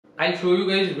I'll show you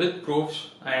guys with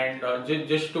proofs and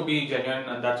just to be genuine,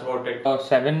 and that's about it.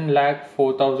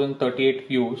 7,04,038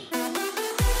 views.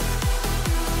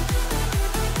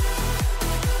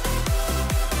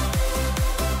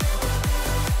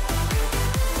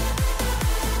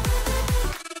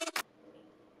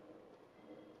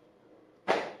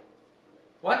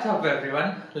 What's up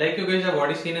everyone? Like you guys have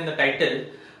already seen in the title,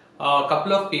 a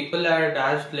couple of people had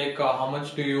asked like how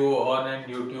much do you earn in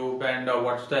YouTube and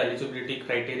what's the eligibility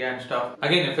criteria and stuff.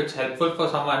 Again, if it's helpful for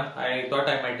someone, I thought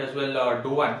I might as well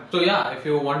do one. So yeah, if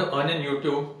you want to earn in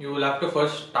YouTube, you will have to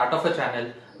first start off a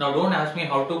channel. Now don't ask me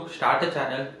how to start a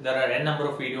channel. There are n number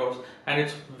of videos and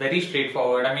it's very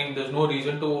straightforward. I mean, there's no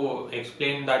reason to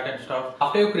explain that and stuff.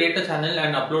 After you create a channel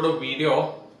and upload a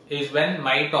video is when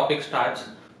my topic starts.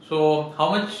 So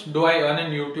how much do I earn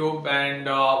in YouTube and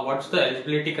what's the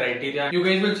eligibility criteria? You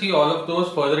guys will see all of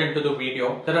those further into the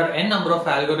video. There are n number of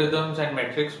algorithms and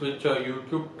metrics which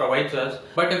YouTube provides us.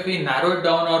 But if we narrow it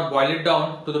down or boil it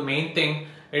down to the main thing,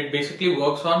 it basically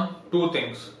works on two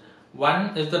things.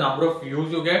 One is the number of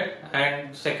views you get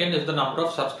and second is the number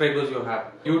of subscribers you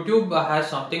have. YouTube has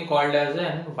something called as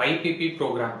an YPP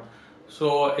program.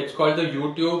 So it's called the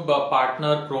YouTube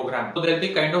Partner Program. So there'll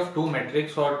be kind of two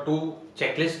metrics or two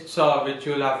checklists which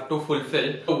you'll have to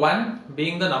fulfill. So one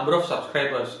being the number of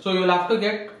subscribers. So you'll have to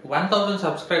get 1000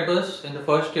 subscribers in the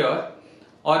first year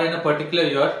or in a particular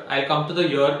year. I'll come to the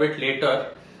year bit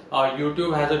later.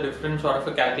 YouTube has a different sort of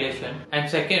a calculation. And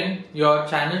second, your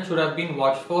channel should have been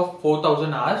watched for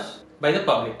 4000 hours by the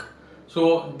public.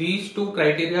 So these two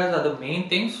criteria are the main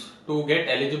things to get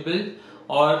eligible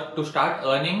or to start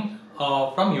earning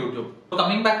from YouTube. So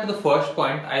coming back to the first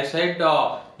point, I said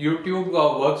YouTube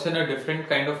works in a different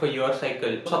kind of a year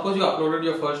cycle. Suppose you uploaded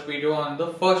your first video on the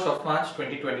 1st of March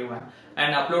 2021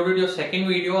 and uploaded your second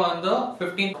video on the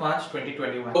 15th of March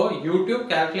 2021. So YouTube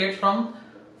calculates from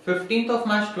 15th of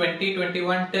March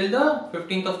 2021 till the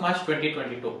 15th of March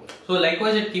 2022. So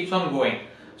likewise it keeps on going.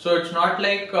 So it's not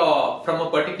like from a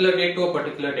particular date to a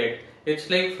particular date.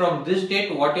 It's like from this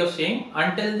date what you're seeing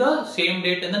until the same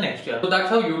date in the next year. So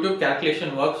that's how YouTube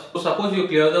calculation works. So suppose you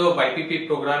clear the YPP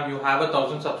program, you have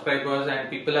 1000 subscribers and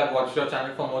people have watched your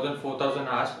channel for more than 4000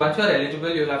 hours. Once you're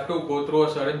eligible, you'll have to go through a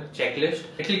certain checklist.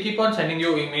 It will keep on sending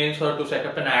you emails or to set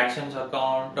up an AdSense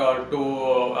account or to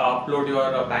upload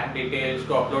your bank details, to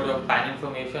upload your PAN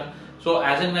information. So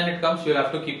as and when it comes, you'll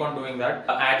have to keep on doing that.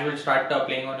 Ads will start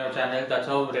playing on your channel. That's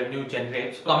how revenue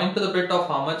generates. Coming to the bit of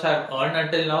how much I've earned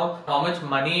until now, how much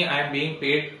money I'm being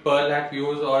paid per lakh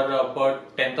views or per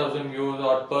 10,000 views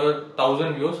or per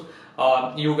 1000 views,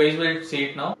 you guys will see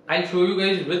it now. I'll show you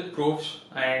guys with proofs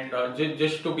and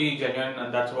just to be genuine,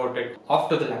 and that's about it. Off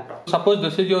to the laptop. Suppose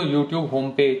this is your YouTube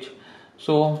homepage.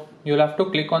 So you'll have to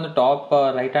click on the top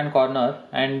right hand corner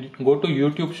and go to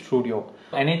YouTube Studio.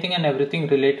 Anything and everything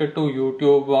related to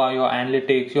YouTube, your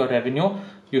analytics, your revenue,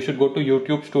 you should go to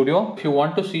YouTube Studio. If you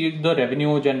want to see the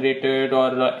revenue generated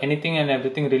or anything and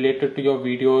everything related to your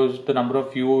videos, the number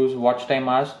of views, watch time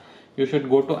hours, you should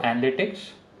go to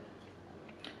analytics.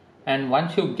 And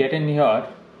once you get in here,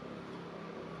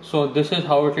 so this is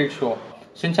how it will show.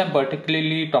 Since I'm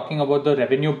particularly talking about the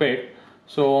revenue bit,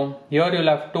 so here you'll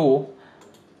have to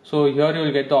here you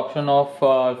will get the option of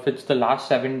if it's the last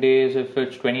 7 days, if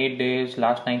it's 28 days,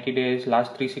 last 90 days,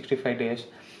 last 365 days.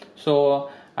 So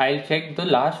I'll check the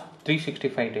last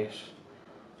 365 days.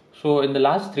 So in the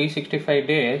last 365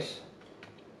 days,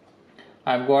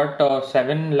 I've got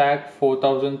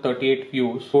 7,04,038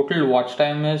 views. Total watch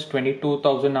time is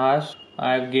 22,000 hours.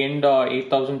 I've gained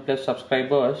 8,000 plus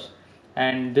subscribers,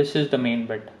 and this is the main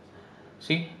bit.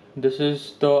 See, this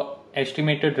is the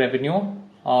estimated revenue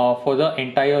for the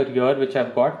entire year, which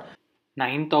I've got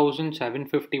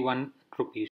 9,751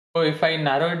 rupees. So if I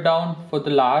narrow it down for the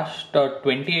last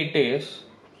 28 days,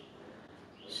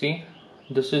 see,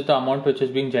 this is the amount which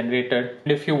is being generated.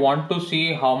 And if you want to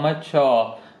see how much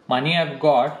money I've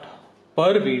got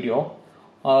per video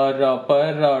or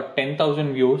per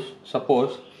 10,000 views,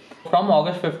 suppose from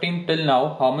August 15th till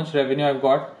now, how much revenue I've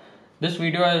got. This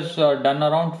video has done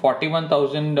around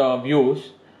 41,000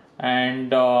 views,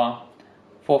 and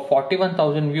for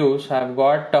 41,000 views, I've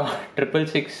got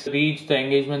 666 reach, the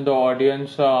engagement, the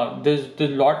audience. There's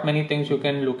lot many things you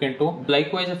can look into.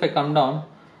 Likewise, if I come down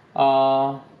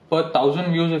per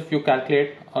 1000 views, if you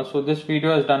calculate, so this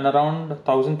video has done around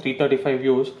 1335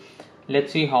 views.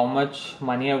 Let's see how much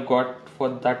money I've got for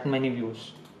that many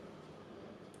views.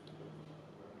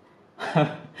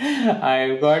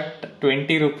 I've got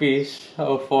 20 rupees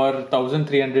for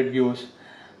 1300 views.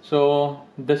 So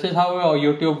this is how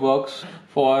YouTube works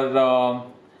for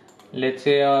let's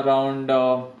say around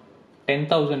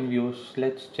 10,000 views.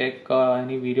 Let's check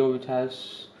any video which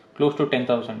has close to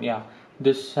 10,000. Yeah,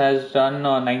 this has done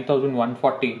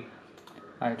 9,140.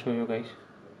 I'll show you guys.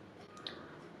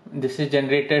 This is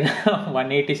generated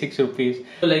 186 rupees.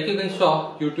 So like you guys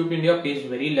saw, YouTube India pays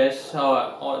very less,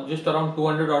 just around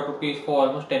 200 odd rupees for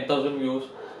almost 10,000 views.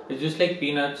 It's just like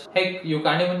peanuts. Heck, you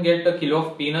can't even get a kilo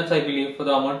of peanuts, I believe, for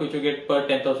the amount which you get per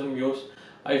 10,000 views.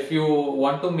 If you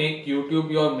want to make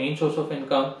YouTube your main source of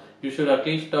income, you should at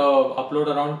least upload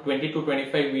around 20 to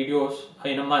 25 videos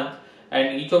in a month,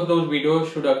 and each of those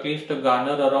videos should at least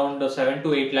garner around 7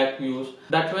 to 8 lakh views.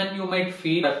 That's when you might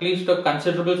feel at least a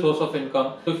considerable source of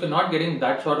income. So if you're not getting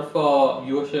that sort of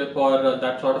viewership or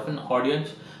that sort of an audience,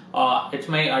 it's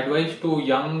my advice to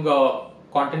young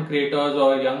content creators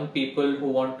or young people who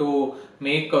want to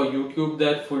make YouTube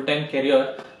their full-time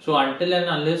career. So until and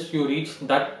unless you reach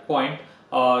that point,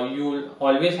 you'll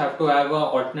always have to have an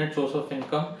alternate source of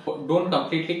income. Don't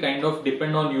completely kind of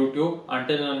depend on YouTube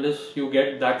until and unless you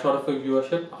get that sort of a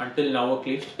viewership, until now at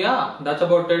least. Yeah, that's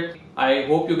about it. I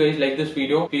hope you guys like this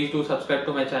video. Please do subscribe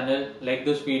to my channel, like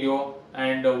this video,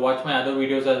 and watch my other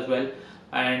videos as well.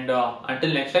 And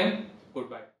until next time,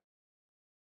 goodbye.